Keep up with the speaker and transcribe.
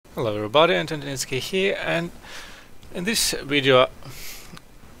Hello everybody, Antonitsky here, and in this video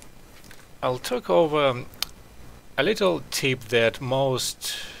I'll talk over a little tip that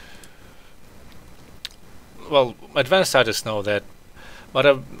most, well, advanced artists know that, but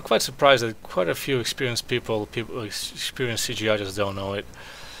I'm quite surprised that quite a few experienced people experienced CG artists don't know it.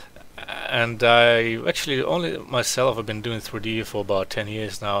 And I actually only myself have been doing 3D for about 10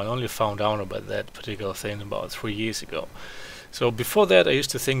 years now and only found out about that particular thing about 3 years ago. So before that I used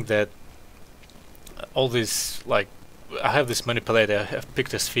to think that all this, like, I have this manipulator, I have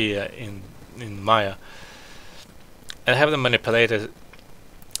picked a sphere in Maya, and I have the manipulator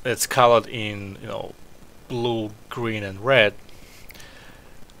that's colored in, blue, green and red,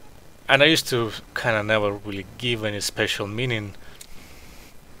 and I used to kind of never really give any special meaning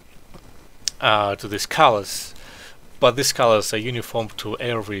to these colors, but these colors are uniform to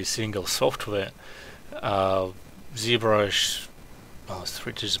every single software. ZBrush,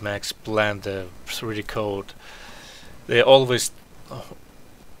 3ds Max, Blender, 3D Code, they're always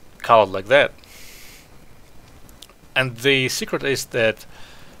colored like that. And the secret is that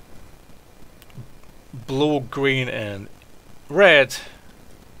blue, green and red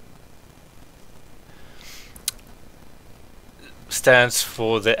stands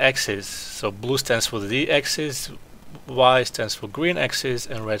for the axis. So blue stands for the axis, Y stands for green axis,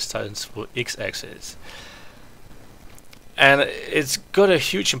 and red stands for X axis. And it's got a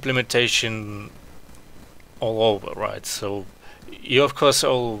huge implementation all over, right? So you're of course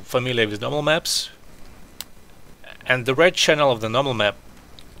all familiar with normal maps, and the red channel of the normal map,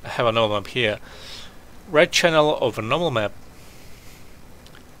 I have a normal map here, red channel of a normal map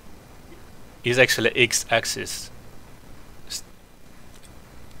is actually X-axis.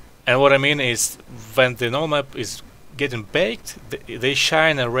 And what I mean is, when the normal map is getting baked, they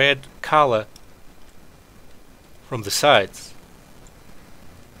shine a red color from the sides,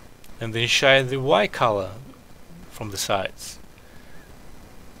 and then shine the white color from the sides,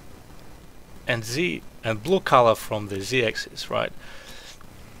 and blue color from the z-axis, right?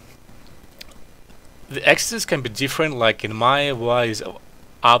 The axes can be different, like in Maya, Y is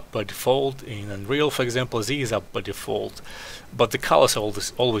up by default, in Unreal for example Z is up by default, but the colors are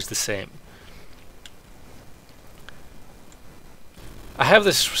always the same. I have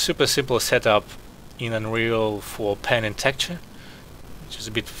this super simple setup in Unreal for pen and texture, which is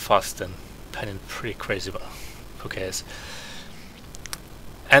a bit fast and pen and pretty crazy, but who cares.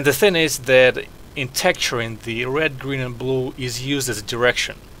 And the thing is that in texturing, the red, green and blue is used as a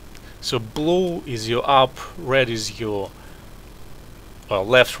direction. So blue is your up, red is your, well,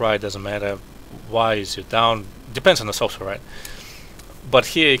 left, right, doesn't matter, Y is your down, depends on the software, right? But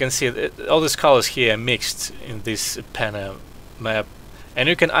here you can see that all these colors here are mixed in this pen map, and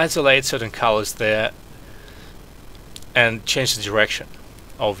you can isolate certain colors there and change the direction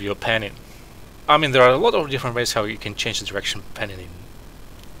of your panning. I mean, there are a lot of different ways how you can change the direction panning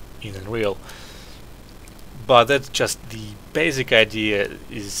in Unreal, but that's just the basic idea,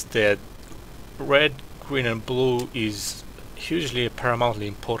 is that red, green and blue is hugely paramountly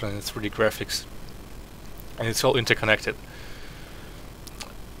important in 3D graphics, and it's all interconnected.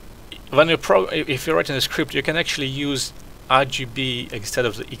 When if you're writing a script, you can actually use RGB instead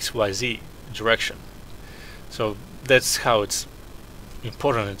of the XYZ direction. So that's how it's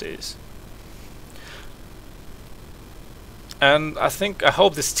important it is. And I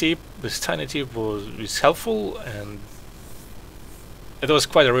hope this tiny tip is helpful, and it was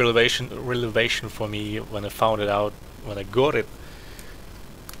quite a revelation for me when I found it out, when I got it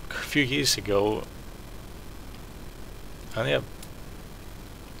a few years ago. And yeah,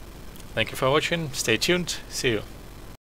 thank you for watching, stay tuned, see you.